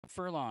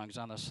furlongs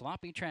on the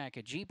sloppy track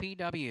at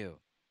GPW.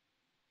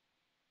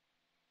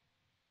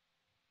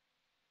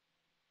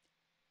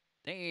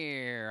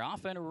 They're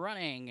off and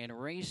running in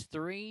race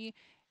 3.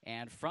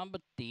 And from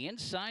the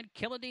inside,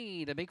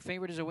 Killadee, the big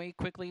favorite, is away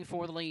quickly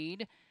for the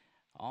lead.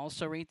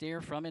 Also, right there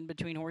from in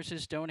between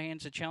horses,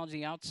 Stonehands to challenge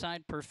the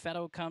outside.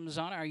 Perfetto comes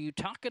on. Are you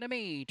talking to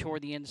me?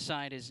 Toward the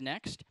inside is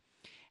next.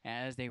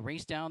 As they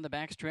race down the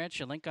backstretch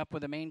and link up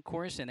with the main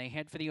course, and they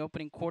head for the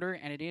opening quarter,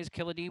 and it is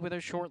Killadee with a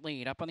short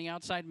lead. Up on the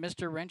outside,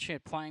 Mr. Wrenchit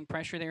applying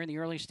pressure there in the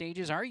early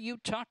stages. Are you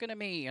talking to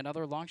me?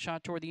 Another long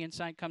shot toward the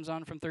inside comes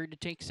on from third to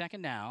take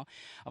second now.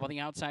 Up on the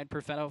outside,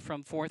 Perfetto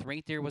from fourth.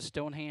 Right there was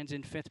Stonehands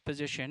in fifth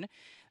position.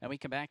 Then we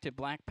come back to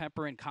Black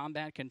Pepper and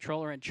Combat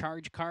Controller and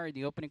Charge Card.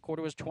 The opening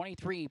quarter was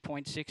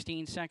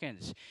 23.16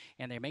 seconds.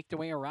 And they make their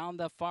way around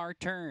the far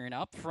turn.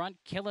 Up front,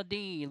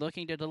 Killadee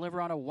looking to deliver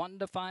on a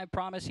 1-5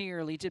 promise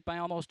here. Leads it by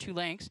almost 2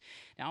 lengths.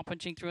 Now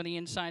punching through the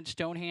inside,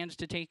 Stonehands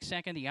to take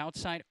second. The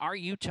outside, Are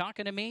You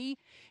Talking to Me?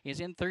 Is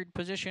in third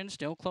position.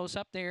 Still close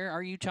up there.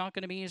 Are You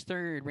Talking to Me is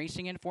third.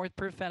 Racing in fourth,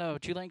 Perfetto.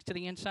 2 lengths to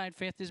the inside.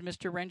 Fifth is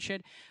Mr.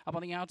 Wrenchit. Up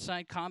on the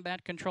outside,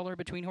 Combat Controller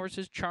between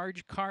horses,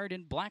 Charge Card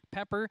and Black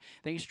Pepper.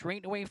 They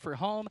straight away for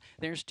home.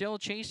 They're still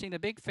chasing the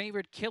big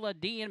favorite,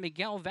 Killadee and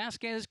Miguel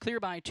Vasquez.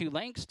 Clear by 2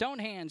 lengths.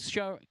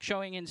 Stonehands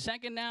showing in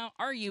second now.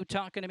 Are You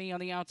Talking to Me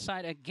on the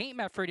outside? A game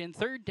effort in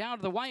third. Down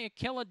to the wire,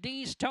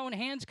 Killadee.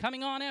 Stonehands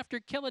coming on after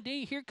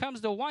Killadee. Here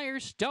comes the wire.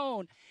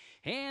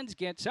 Stonehands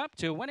gets up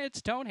to win it.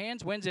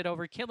 Stonehands wins it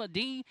over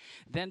Killadee.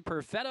 Then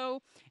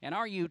Perfetto. And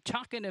Are You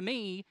Talking to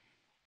Me